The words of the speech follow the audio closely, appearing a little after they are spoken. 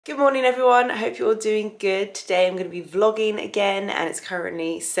Good morning everyone, I hope you're all doing good. Today I'm going to be vlogging again and it's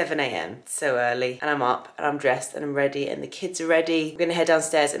currently 7 AM, so early, and I'm up and I'm dressed and I'm ready and the kids are ready. We're going to head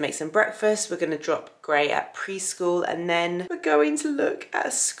downstairs and make some breakfast. We're going to drop Gray at preschool and then we're going to look at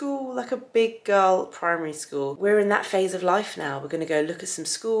a school, like a big girl primary school. We're in that phase of life now. We're going to go look at some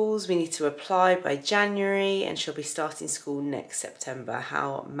schools. We need to apply by January and she'll be starting school next September.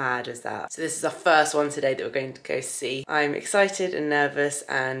 How mad is that? So this is our first one today that we're going to go see. I'm excited and nervous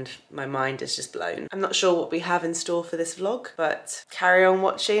and my mind is just blown. I'm not sure what we have in store for this vlog, but carry on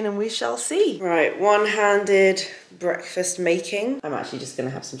watching and we shall see. Right, one-handed breakfast making. I'm actually just gonna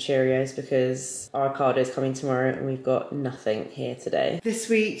have some Cheerios because our avocado is coming tomorrow and we've got nothing here today. This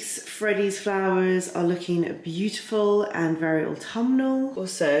week's Freddy's flowers are looking beautiful and very autumnal.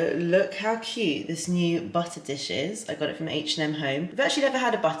 Also, look how cute this new butter dish is. I got it from H&M Home. We've actually never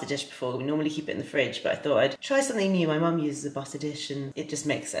had a butter dish before. We normally keep it in the fridge, but I thought I'd try something new. My mum uses a butter dish and it just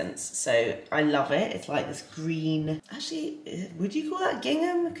makes sense. So I love it. It's like this green, actually, would you call that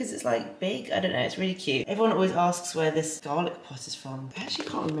gingham? Because it's like big. I don't know, it's really cute. Everyone always asks where this garlic pot is from. I actually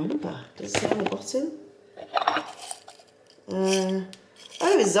can't remember. Does it say on the bottom? Oh,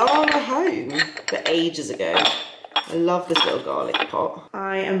 Zara Home, but ages ago. I love this little garlic pot.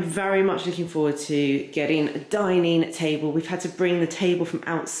 I am very much looking forward to getting a dining table. We've had to bring the table from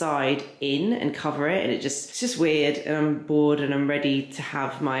outside in and cover it, and it's just weird, and I'm bored and I'm ready to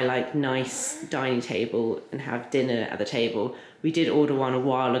have my like nice dining table and have dinner at the table. We did order one a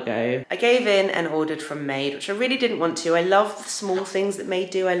while ago. I gave in and ordered from Made, which I really didn't want to. I love the small things that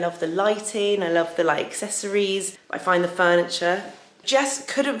Made do. I love the lighting, I love the like accessories. I find the furniture. Just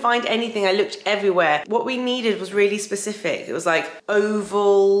couldn't find anything. I looked everywhere. What we needed was really specific. It was like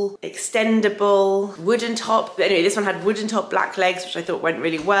oval, extendable, wooden top. But anyway, this one had wooden top, black legs, which I thought went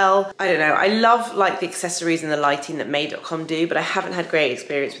really well. I don't know. I love like the accessories and the lighting that Made.com do, but I haven't had great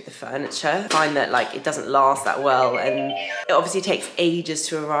experience with the furniture. I find that like it doesn't last that well and it obviously takes ages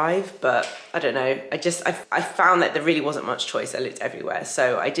to arrive, but I don't know. I found that there really wasn't much choice. I looked everywhere.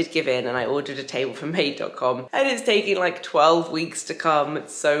 So I did give in and I ordered a table from Made.com and it's taking like 12 weeks to come.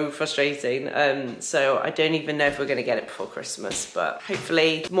 It's so frustrating. So I don't even know if we're gonna get it before Christmas, but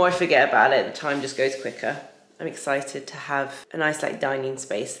hopefully the more I forget about it, the time just goes quicker. I'm excited to have a nice like dining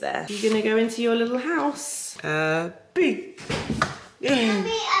space there. You're gonna go into your little house. Big. Mommy,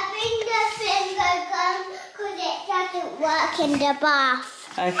 I think the finger gun because it doesn't work in the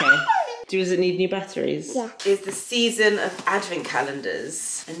bath. Okay. Does it need new batteries? Yeah. It's the season of advent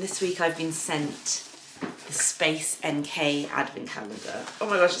calendars. And this week I've been sent the Space NK advent calendar. Oh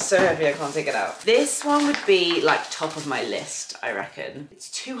my gosh, it's so heavy I can't take it out. This one would be like top of my list, I reckon. It's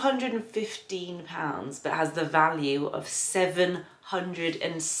 £215, but has the value of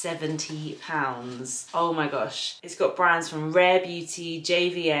 £770. Oh my gosh. It's got brands from Rare Beauty,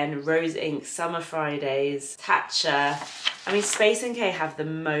 JVN, Rose Inc, Summer Fridays, Tatcha. I mean, Space NK have the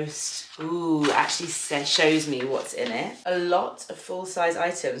most, actually shows me what's in it. A lot of full-size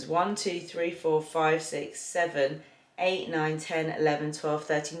items. 1, 2, 3, 4, 5, 6, 7, 8, 9, 10, 11, 12,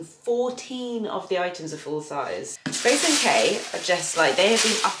 13, 14 of the items are full size. Space NK are just like, they have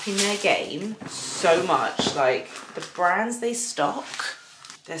been upping their game so much. Like the brands they stock,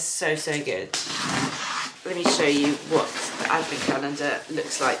 they're so good. Let me show you what the advent calendar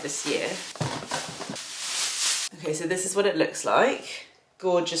looks like this year. Okay, so this is what it looks like.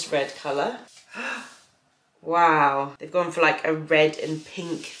 Gorgeous red colour. Wow, they've gone for like a red and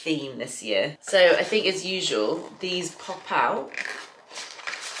pink theme this year. So I think as usual, these pop out.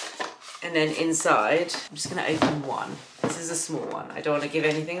 And then inside, I'm just gonna open one. This is a small one. I don't wanna give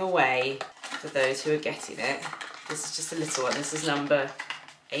anything away for those who are getting it. This is just a little one. This is number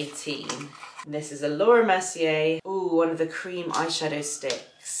 18. And this is a Laura Mercier. Ooh, one of the cream eyeshadow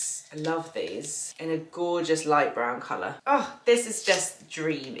sticks. I love these in a gorgeous light brown colour. Oh, this is just the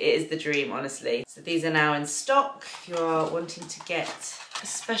dream. It is the dream, honestly. So these are now in stock if you are wanting to get a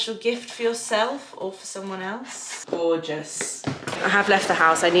special gift for yourself or for someone else. Gorgeous. I have left the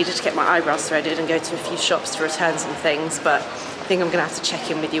house. I needed to get my eyebrows threaded and go to a few shops to return some things, but I think I'm gonna have to check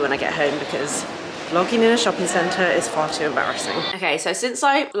in with you when I get home because vlogging in a shopping centre is far too embarrassing. Okay, so since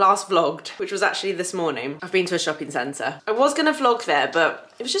I last vlogged, which was actually this morning, I've been to a shopping centre. I was gonna vlog there, but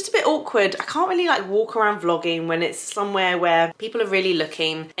it was just a bit awkward. I can't really like walk around vlogging when it's somewhere where people are really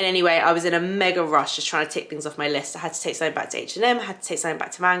looking. And anyway, I was in a mega rush just trying to tick things off my list. I had to take something back to H&M, I had to take something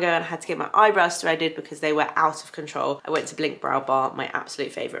back to Mango, and I had to get my eyebrows threaded because they were out of control. I went to Blink Brow Bar, my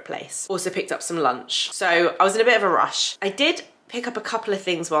absolute favourite place. Also picked up some lunch. So I was in a bit of a rush. I did pick up a couple of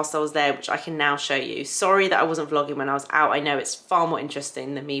things whilst I was there, which I can now show you. Sorry that I wasn't vlogging when I was out. I know it's far more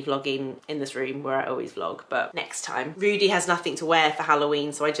interesting than me vlogging in this room where I always vlog, but next time. Rudy has nothing to wear for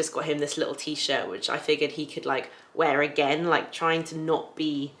Halloween, so I just got him this little t-shirt, which I figured he could like wear again, like trying to not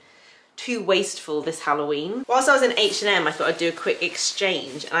be too wasteful this Halloween. Whilst I was in H&M, I thought I'd do a quick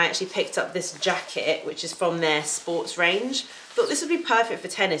exchange, and I actually picked up this jacket, which is from their sports range. I thought this would be perfect for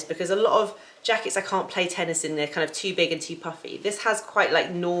tennis because a lot of jackets I can't play tennis in, they're kind of too big and too puffy. This has quite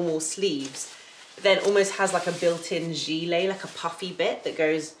like normal sleeves, but then almost has like a built-in gilet, like a puffy bit that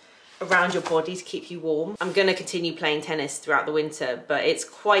goes around your body to keep you warm. I'm gonna continue playing tennis throughout the winter, but it's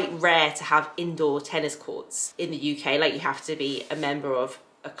quite rare to have indoor tennis courts in the UK. Like, you have to be a member of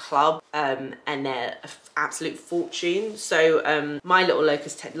a club, and they're an absolute fortune. So my little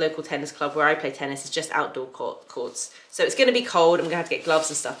local tennis club where I play tennis is just outdoor courts. So it's going to be cold. I'm going to have to get gloves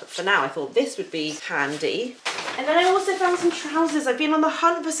and stuff. But for now, I thought this would be handy. And then I also found some trousers. I've been on the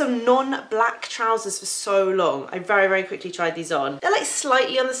hunt for some non-black trousers for so long. I very, very quickly tried these on. They're like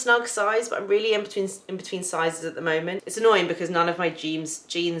slightly on the snug size, but I'm really in between sizes at the moment. It's annoying because none of my jeans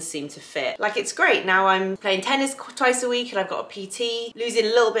seem to fit. Like, it's great. Now I'm playing tennis twice a week and I've got a PT, losing a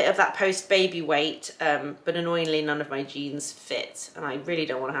little bit of that post-baby weight, but annoyingly none of my jeans fit. And I really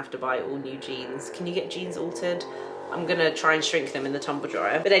don't want to have to buy all new jeans. Can you get jeans altered? I'm gonna try and shrink them in the tumble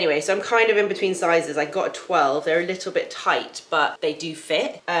dryer. But anyway, so I'm kind of in between sizes. I got a 12. They're a little bit tight, but they do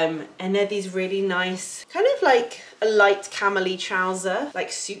fit. And they're these really nice, kind of like a light camel-y trouser,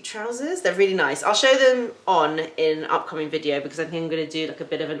 like suit trousers. They're really nice. I'll show them on in an upcoming video because I think I'm gonna do like a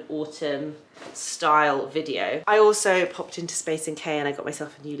bit of an autumn style video. I also popped into Space NK and I got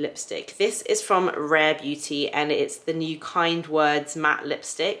myself a new lipstick. This is from Rare Beauty and it's the new Kind Words matte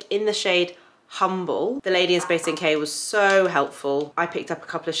lipstick in the shade Humble. The lady in Space NK was so helpful. I picked up a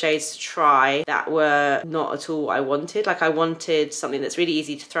couple of shades to try that were not at all what I wanted. Like, I wanted something that's really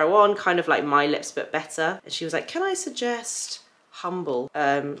easy to throw on, kind of like my lips but better. And she was like, can I suggest Humble?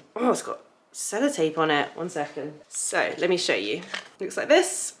 Oh, it's got sellotape on it. One second. So let me show you. Looks like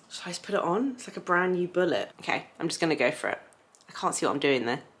this. Should I just put it on? It's like a brand new bullet. Okay, I'm just gonna go for it. I can't see what I'm doing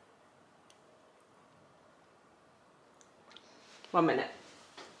there. 1 minute.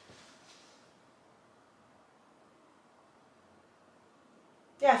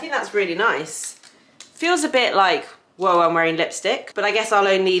 Yeah, I think that's really nice. Feels a bit like, whoa, I'm wearing lipstick, but I guess I'll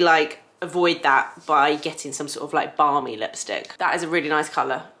only like avoid that by getting some sort of like balmy lipstick. That is a really nice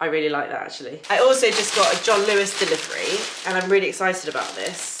colour. I really like that actually. I also just got a John Lewis delivery and I'm really excited about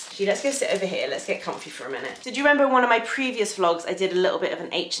this. Actually, let's go sit over here. Let's get comfy for a minute. Did you remember in one of my previous vlogs, I did a little bit of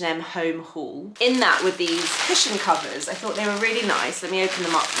an H&M home haul? In that, with these cushion covers, I thought they were really nice. Let me open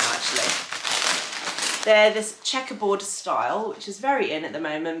them up now actually. They're this checkerboard style, which is very in at the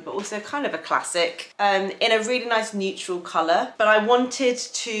moment, but also kind of a classic, in a really nice neutral colour. But I wanted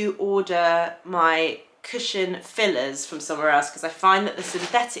to order my cushion fillers from somewhere else because I find that the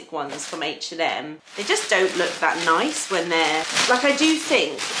synthetic ones from H&M, they just don't look that nice when they're... Like, I do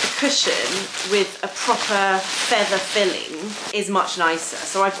think the cushion with a proper feather filling is much nicer.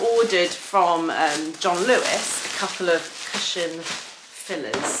 So I've ordered from John Lewis a couple of cushion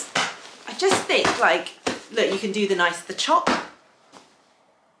fillers. I just think, like, look, you can do the chop.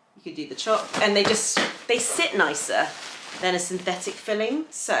 You can do the chop, and they sit nicer than a synthetic filling.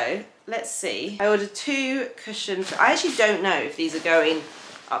 So let's see. I ordered 2 cushion. I actually don't know if these are going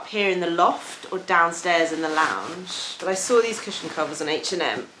up here in the loft or downstairs in the lounge, but I saw these cushion covers on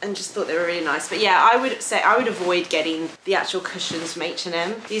H&M and just thought they were really nice. But yeah, I would say I would avoid getting the actual cushions from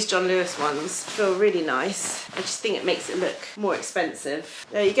H&M. These John Lewis ones feel really nice. I just think it makes it look more expensive.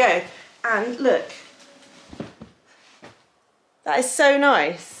 There you go. And look, that is so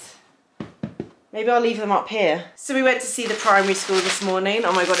nice. Maybe I'll leave them up here. So we went to see the primary school this morning.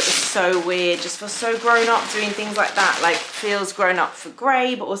 Oh my God, it was so weird. Just feels so grown up doing things like that. Like, feels grown up for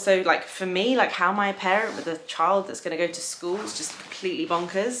Gray, but also like for me, like how am I a parent with a child that's gonna go to school? It's just completely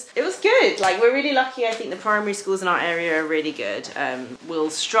bonkers. It was good. Like, we're really lucky. I think the primary schools in our area are really good. We'll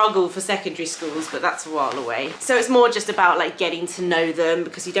struggle for secondary schools, but that's a while away. So it's more just about like getting to know them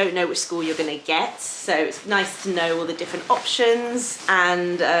because you don't know which school you're gonna get. So it's nice to know all the different options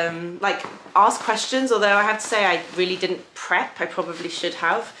and like ask questions, although I have to say I really didn't prep. I probably should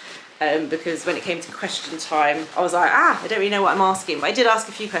have, because when it came to question time, I was like, I don't really know what I'm asking, but I did ask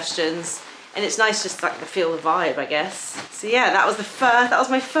a few questions, and it's nice just like to feel the vibe, I guess. So yeah, that was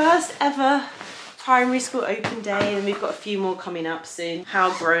my first ever primary school open day, and we've got a few more coming up soon.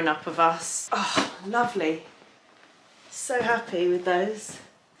 How grown up of us. Oh, lovely. So happy with those.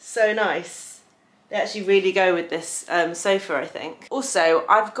 So nice. They actually really go with this sofa, I think. Also,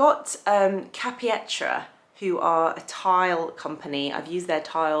 I've got Capietra, who are a tile company. I've used their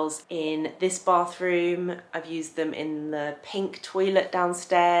tiles in this bathroom. I've used them in the pink toilet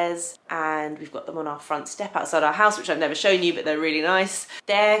downstairs, and we've got them on our front step outside our house, which I've never shown you, but they're really nice.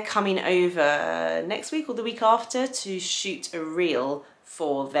 They're coming over next week or the week after to shoot a reel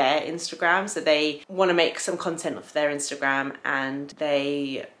for their Instagram. So they want to make some content for their Instagram, and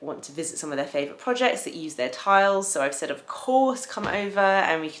they want to visit some of their favorite projects that use their tiles. So I've said, of course, come over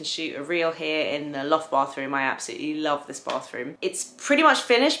and we can shoot a reel here in the loft bathroom. I absolutely love this bathroom. It's pretty much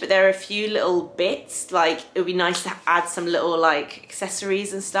finished, but there are a few little bits, like it would be nice to add some little like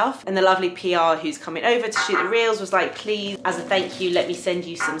accessories and stuff. And the lovely PR who's coming over to shoot the reels was like, please, as a thank you, let me send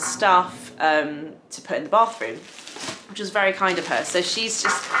you some stuff to put in the bathroom, which was very kind of her. So she's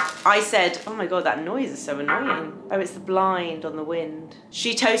just, I said, oh my God, that noise is so annoying. Oh, it's the blind on the wind.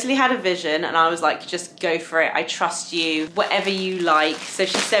 She totally had a vision, and I was like, just go for it. I trust you, whatever you like. So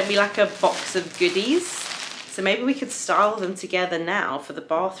she sent me like a box of goodies. So maybe we could style them together now for the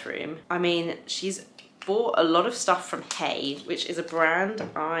bathroom. I mean, she's bought a lot of stuff from Hey, which is a brand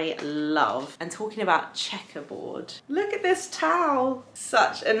I love. And talking about checkerboard, look at this towel.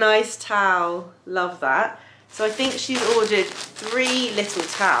 Such a nice towel. Love that. So I think she's ordered 3 little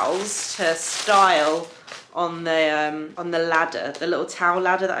towels to style on the ladder, the little towel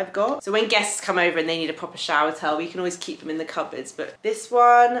ladder that I've got. So when guests come over and they need a proper shower towel, we can always keep them in the cupboards. But this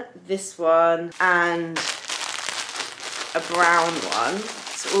one, and a brown one.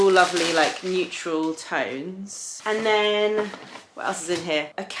 It's all lovely, like neutral tones. And then, what else is in here?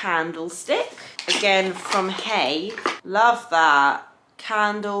 A candlestick, again from Hey. Love that.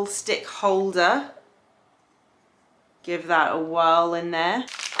 Candlestick holder. Give that a whirl in there.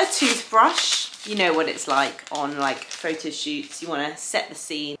 A toothbrush. You know what it's like on like photo shoots. You want to set the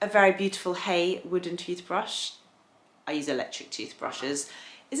scene. A very beautiful Hey wooden toothbrush. I use electric toothbrushes.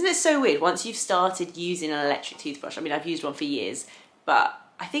 Isn't it so weird? Once you've started using an electric toothbrush, I mean, I've used one for years, but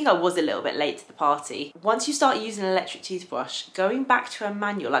I think I was a little bit late to the party. Once you start using an electric toothbrush, going back to a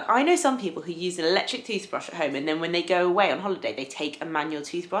manual, like I know some people who use an electric toothbrush at home and then when they go away on holiday, they take a manual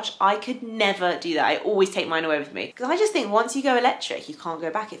toothbrush. I could never do that. I always take mine away with me. Because I just think once you go electric, you can't go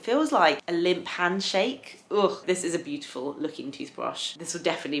back. It feels like a limp handshake. Ugh, this is a beautiful looking toothbrush. This will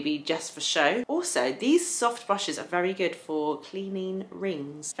definitely be just for show. Also, these soft brushes are very good for cleaning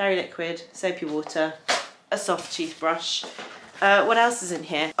rings. Very liquid, soapy water, a soft toothbrush. What else is in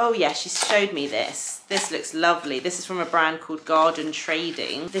here? Oh yeah, she showed me this. This looks lovely. This is from a brand called Garden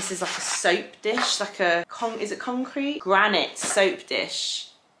Trading. This is like a soap dish, like a, is it concrete? Granite soap dish.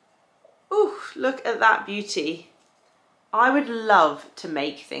 Ooh, look at that beauty. I would love to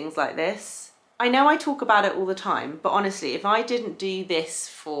make things like this. I know I talk about it all the time, but honestly, if I didn't do this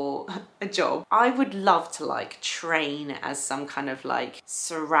for a job, I would love to like train as some kind of like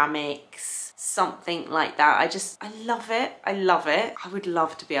ceramics, something like that. I love it. I love it. I would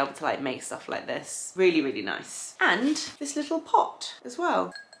love to be able to like make stuff like this. Really, really nice. And this little pot as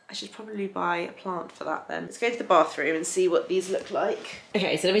well. I should probably buy a plant for that then. Let's go to the bathroom and see what these look like.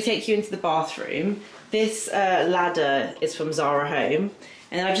 Okay, so let me take you into the bathroom. This ladder is from Zara Home.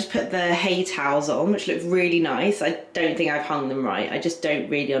 And then I've just put the Hey towels on, which look really nice. I don't think I've hung them right. I just don't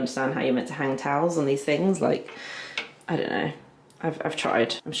really understand how you're meant to hang towels on these things. Like, I don't know. I've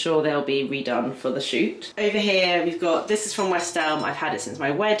tried. I'm sure they'll be redone for the shoot. Over here we've got, this is from West Elm. I've had it since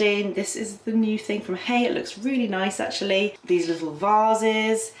my wedding. This is the new thing from Hey. It looks really nice actually. These little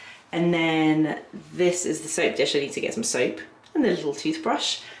vases. And then this is the soap dish. I need to get some soap. And the little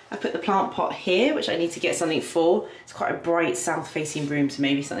toothbrush. I put the plant pot here, which I need to get something for. It's quite a bright south-facing room, so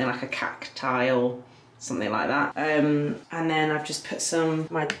maybe something like a cacti or something like that. And then I've just put some,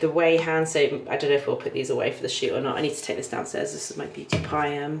 the Way hand soap. I don't know if we'll put these away for the shoot or not. I need to take this downstairs. This is my Beauty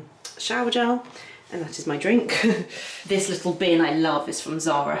Pie shower gel, and that is my drink. This little bin I love is from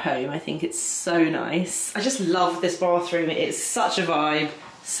Zara Home. I think it's so nice. I just love this bathroom. It's such a vibe.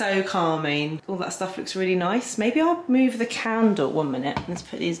 So calming. All that stuff looks really nice. Maybe I'll move the candle. 1 minute. Let's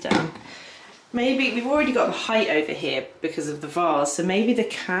put these down. Maybe we've already got the height over here because of the vase, so maybe the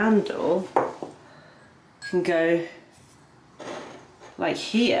candle can go like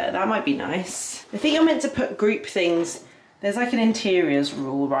here. That might be nice. I think you're meant to put group things. There's like an interiors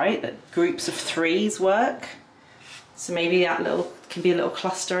rule, right? That groups of 3s work. So maybe that little can be a little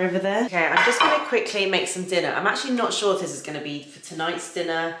cluster over there. Okay, I'm just gonna quickly make some dinner. I'm actually not sure if this is gonna be for tonight's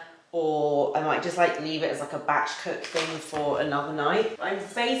dinner or I might just like leave it as like a batch cook thing for another night. I'm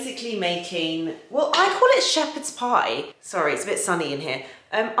basically making, well, I call it shepherd's pie. Sorry, it's a bit sunny in here.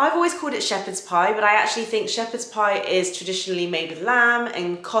 I've always called it shepherd's pie, but I actually think shepherd's pie is traditionally made with lamb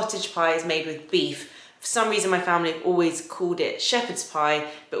and cottage pie is made with beef. For some reason, my family have always called it shepherd's pie,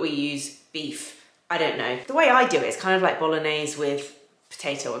 but we use beef. I don't know. The way I do it is kind of like bolognese with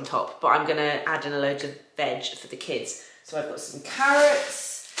potato on top, but I'm gonna add in a load of veg for the kids. So I've got some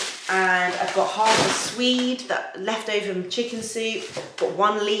carrots and I've got half a swede that left over from chicken soup, got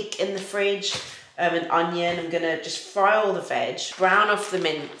 1 leek in the fridge, an onion. I'm gonna just fry all the veg, brown off the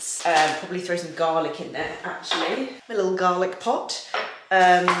mince, probably throw some garlic in there actually, a little garlic pot.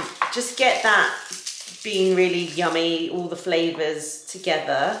 Just get that being really yummy, all the flavours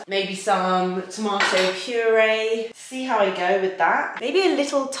together. Maybe some tomato puree. See how I go with that. Maybe a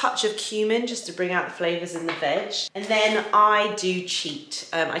little touch of cumin just to bring out the flavours in the veg. And then I do cheat.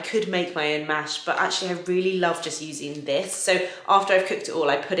 I could make my own mash, but actually I really love just using this. So after I've cooked it all,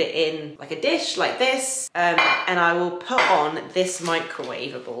 I put it in like a dish like this, and I will put on this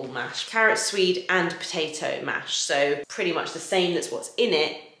microwavable mash. Carrot, swede and potato mash. So pretty much the same that's what's in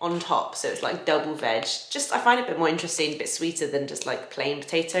it on top, so it's like double veg. Just, I find it a bit more interesting, a bit sweeter than just like plain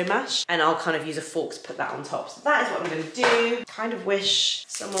potato mash. And I'll kind of use a fork to put that on top. So that is what I'm gonna do. Kind of wish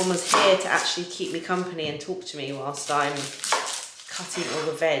someone was here to actually keep me company and talk to me whilst I'm cutting all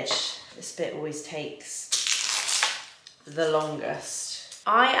the veg. This bit always takes the longest.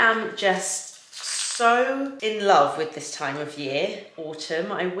 I am just so in love with this time of year,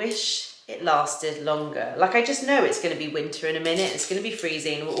 autumn. I wish it lasted longer. Like, I just know it's going to be winter in a minute. It's going to be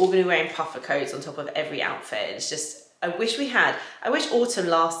freezing. We're all going to be wearing puffer coats on top of every outfit. It's just, I wish autumn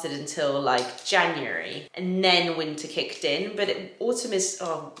lasted until like January and then winter kicked in. But autumn is,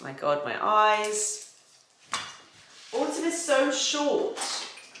 oh my God, my eyes. Autumn is so short.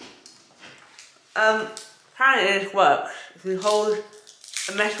 Apparently this works. If you hold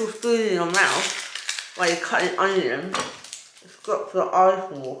a metal spoon in your mouth while you're cutting an onion, it's got the eyes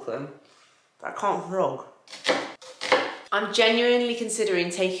from walking. I can't vlog. I'm genuinely considering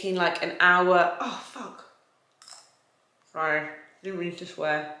taking like an hour. Oh, fuck. Sorry, didn't mean to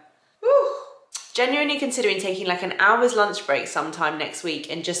swear. Woo. Genuinely considering taking like an hour's lunch break sometime next week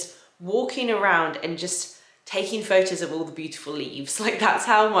and just walking around and just taking photos of all the beautiful leaves. Like, that's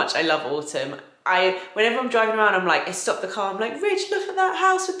how much I love autumn. Whenever I'm driving around, I'm like, I stop the car, I'm like, Rich, look at that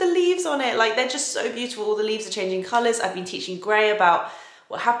house with the leaves on it. Like, they're just so beautiful. All the leaves are changing colours. I've been teaching Gray about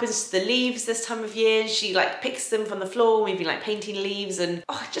what happens to the leaves this time of year. She like picks them from the floor. We've been like painting leaves and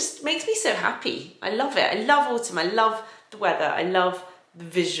oh, it just makes me so happy. I love it. I love autumn. I love the weather. I love the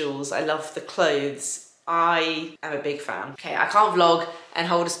visuals. I love the clothes. I am a big fan. Okay, I can't vlog and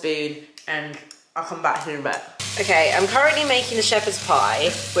hold a spoon, and I'll come back here in a bit. Okay, I'm currently making the shepherd's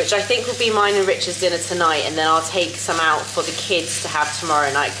pie, which I think will be mine and Richard's dinner tonight, and then I'll take some out for the kids to have tomorrow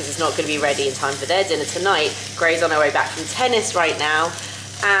night because it's not going to be ready in time for their dinner tonight. Gray's on her way back from tennis right now.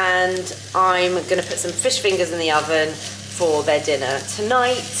 And I'm gonna put some fish fingers in the oven for their dinner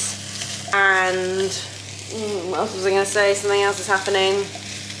tonight. And what else was I gonna say? Something else is happening.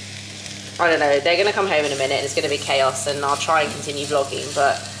 I don't know. They're gonna come home in a minute and it's gonna be chaos, and I'll try and continue vlogging,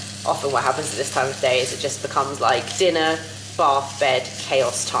 but often what happens at this time of day is it just becomes like dinner, bath, bed,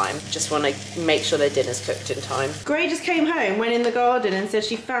 chaos time. Just want to make sure their dinner's cooked in time. Gray just came home, went in the garden and said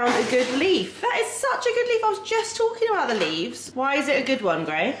she found a good leaf. That is such a good leaf. I was just talking about the leaves. Why is it a good one,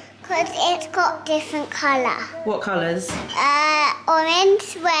 Gray? Because it's got different colour. What colours?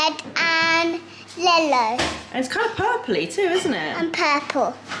 Orange, red and yellow. And it's kind of purpley too, isn't it? And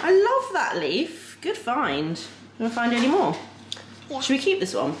purple. I love that leaf. Good find. You want to find any more? Yeah. Should we keep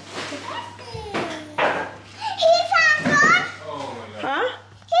this one? Huh?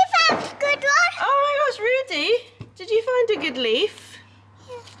 He found a good one. Oh my gosh, Rudy, did you find a good leaf?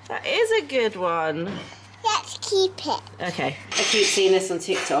 Yeah. That is a good one. Let's keep it. Okay. I keep seeing this on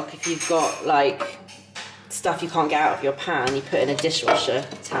TikTok. If you've got like stuff you can't get out of your pan, you put in a dishwasher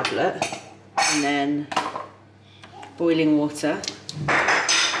tablet and then boiling water.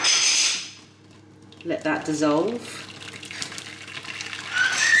 Let that dissolve.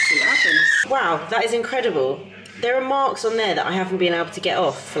 See what happens. Wow, that is incredible. There are marks on there that I haven't been able to get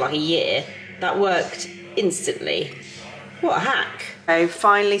off for like a year. That worked instantly. What a hack. So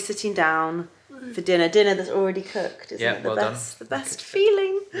finally sitting down for dinner. Dinner that's already cooked, isn't it? The best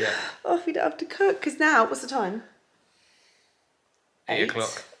feeling. Yeah. Oh, if we don't have to cook. Because now, what's the time? 8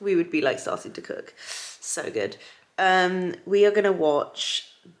 o'clock. We would be like starting to cook. So good. We are going to watch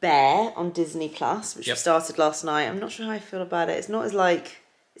Bear on Disney Plus, which we started last night. I'm not sure how I feel about it. It's not as like...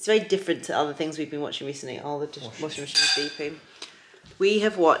 It's very different to other things we've been watching recently. Oh, the washing machine's beeping. We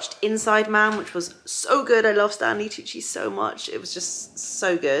have watched Inside Man, which was so good. I love Stanley Tucci so much. It was just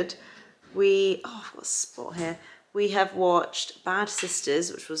so good. Oh, I've got a spot here. We have watched Bad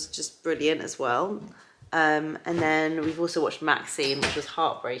Sisters, which was just brilliant as well. And then we've also watched Maxine, which was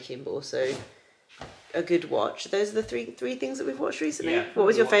heartbreaking, but also a good watch. Those are the three things that we've watched recently. Yeah, what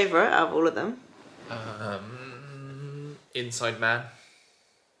was your favourite out of all of them? Inside Man.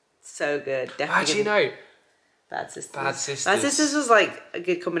 So good. Definitely. Actually, no. Bad Sisters. Bad Sisters. Bad Sisters was like a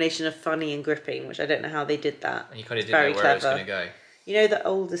good combination of funny and gripping, which I don't know how they did that. And you kind of didn't know where it was going to go. You know, the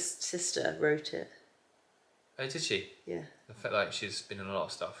oldest sister wrote it. Oh, did she? Yeah. I felt like she's been in a lot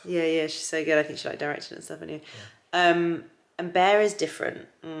of stuff. Yeah, she's so good. I think she like directed and stuff, anyway. Yeah. And Bear is different.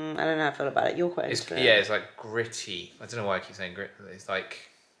 I don't know how I feel about it. You're quite into it. Yeah, it's like gritty. I don't know why I keep saying grit. It's like...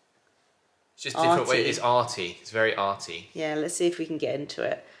 It's just arty. Different way. It's arty. It's very arty. Yeah, let's see if we can get into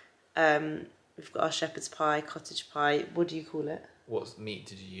it. We've got our shepherd's pie, cottage pie. What do you call it? What meat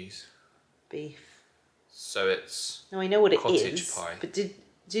did you use? Beef. So it's... No, I know what it is. Cottage pie. But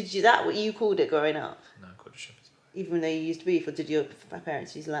did you that what you called it growing up? No, I called it shepherd's pie. Even though you used beef, or did your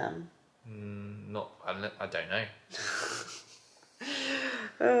parents use lamb? I don't know.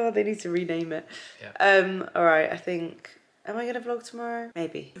 Oh, they need to rename it. Yeah. All right, I think... Am I going to vlog tomorrow?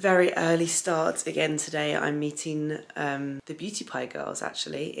 Maybe. Very early start again today. I'm meeting the Beauty Pie girls,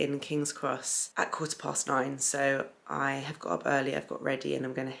 actually, in King's Cross at 9:15. So I have got up early, I've got ready, and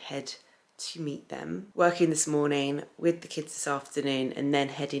I'm going to head to meet them. Working this morning with the kids this afternoon, and then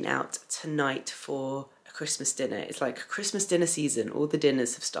heading out tonight for a Christmas dinner. It's like Christmas dinner season. All the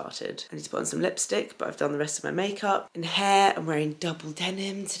dinners have started. I need to put on some lipstick, but I've done the rest of my makeup. And hair, I'm wearing double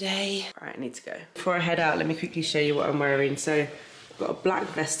denim today. All right, I need to go. Before I head out, let me quickly show you what I'm wearing. So I've got a black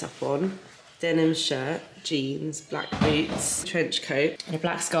vest up on, denim shirt, jeans, black boots, trench coat, and a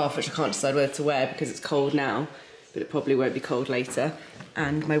black scarf, which I can't decide whether to wear because it's cold now, but it probably won't be cold later.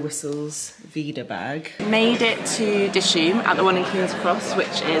 And my Whistles Vida bag. Made it to Dishoom at the one in King's Cross,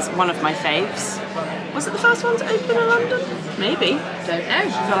 which is one of my faves. Was it the first one to open in London? Maybe. Don't know. I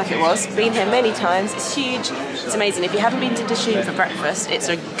feel like it was. Been here many times. It's huge. It's amazing. If you haven't been to Dishoom for breakfast, it's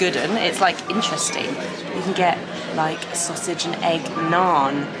a good one. It's like interesting. You can get like sausage and egg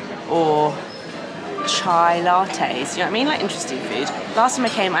naan or chai lattes, you know what I mean? Like interesting food. Last time I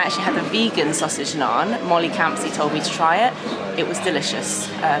came, I actually had the vegan sausage naan. Molly Campsey told me to try it. It was delicious.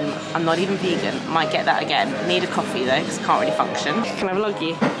 I'm not even vegan. Might get that again. Need a coffee though, because I can't really function. Can I vlog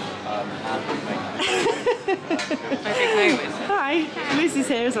you? Hi, Lucy's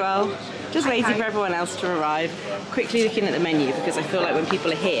here as well. Just waiting for everyone else to arrive. Quickly looking at the menu because I feel like when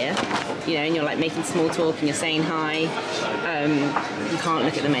people are here, you know, and you're like making small talk and you're saying hi, you can't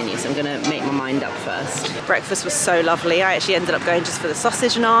look at the menu, so I'm gonna make my mind up first. Breakfast was so lovely. I actually ended up going just for the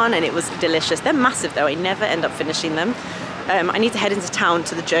sausage naan and it was delicious. They're massive though, I never end up finishing them. I need to head into town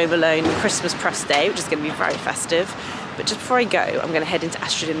to the Jo Malone Christmas press day, which is gonna be very festive. But just before I go, I'm going to head into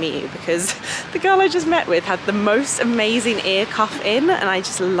Astrid Miyu because the girl I just met with had the most amazing ear cuff in and I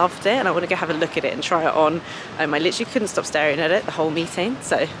just loved it and I want to go have a look at it and try it on. I literally couldn't stop staring at it the whole meeting,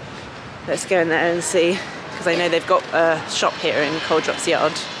 so let's go in there and see, because I know they've got a shop here in Coldrops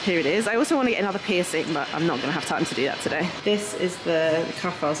Yard. Here it is. I also want to get another piercing, but I'm not going to have time to do that today. This is the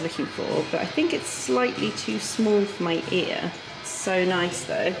cuff I was looking for, but I think it's slightly too small for my ear. So nice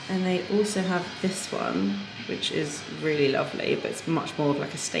though. And they also have this one, which is really lovely, but it's much more of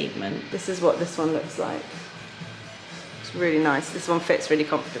like a statement. This is what this one looks like. It's really nice. This one fits really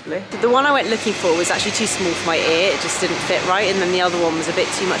comfortably. The one I went looking for was actually too small for my ear. It just didn't fit right. And then the other one was a bit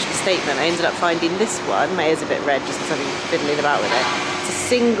too much of a statement. I ended up finding this one. My ear's a bit red just because I've been fiddling about with it. It's a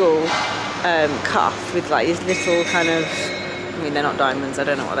single cuff with like these little kind of, I mean, they're not diamonds. I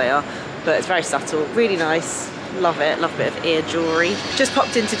don't know what they are, but it's very subtle. Really nice. Love it, love a bit of ear jewellery. Just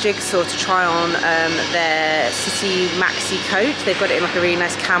popped into Jigsaw to try on their City Maxi coat. They've got it in like a really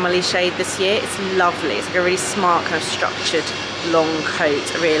nice camely shade this year. It's lovely. It's like a really smart kind of structured long coat.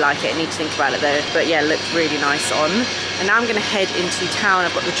 I really like it. I need to think about it though. But yeah, it looked really nice on. And now I'm going to head into town.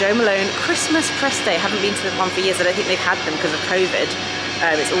 I've got the Jo Malone Christmas press day. I haven't been to the one for years. I don't think they've had them because of COVID.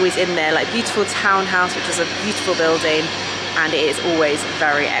 It's always in there, like beautiful townhouse, which is a beautiful building. And it is always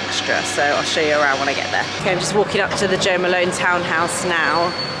very extra, so I'll show you around when I get there. Okay, I'm just walking up to the Jo Malone townhouse now.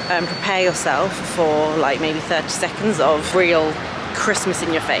 Prepare yourself for like maybe 30 seconds of real Christmas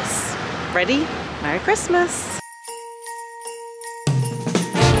in your face. Ready? Merry Christmas!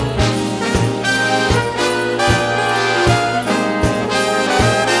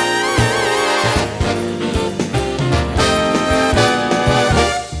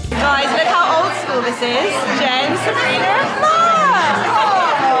 Guys, look how old school this is. Jen, Sabrina,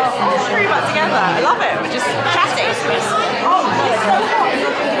 I love it. We're just chatting.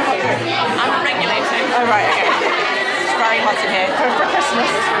 I'm regulating. Oh right, okay. It's very hot in here. For Christmas,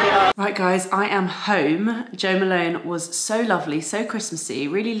 it's really hot. Right Right guys, I am home. Jo Malone was so lovely, so Christmassy,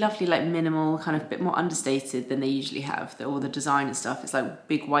 really lovely, like minimal, kind of a bit more understated than they usually have. All the design and stuff, it's like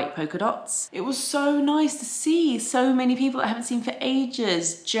big white polka dots. It was so nice to see so many people that I haven't seen for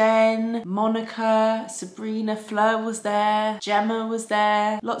ages. Jen, Monica, Sabrina, Fleur was there, Gemma was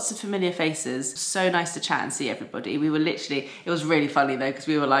there, lots of familiar faces. So nice to chat and see everybody. We were literally, it was really funny though, because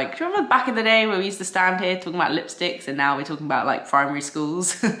we were like, do you remember back in the day where we used to stand here talking about lipsticks, and now we're talking about like primary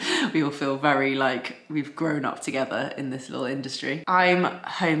schools? We all feel very like we've grown up together in this little industry. I'm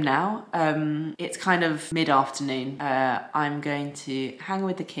home now. It's kind of mid-afternoon. I'm going to hang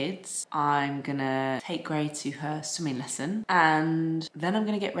with the kids. I'm gonna take Gray to her swimming lesson, and then I'm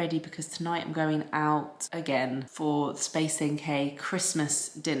gonna get ready because tonight I'm going out again for the Space NK Christmas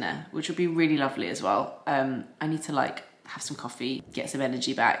dinner, which will be really lovely as well. I need to like have some coffee, get some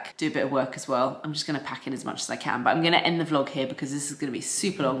energy back, do a bit of work as well. I'm just gonna pack in as much as I can, but I'm gonna end the vlog here because this is gonna be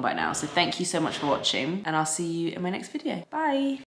super long by now. So thank you so much for watching, and I'll see you in my next video. Bye.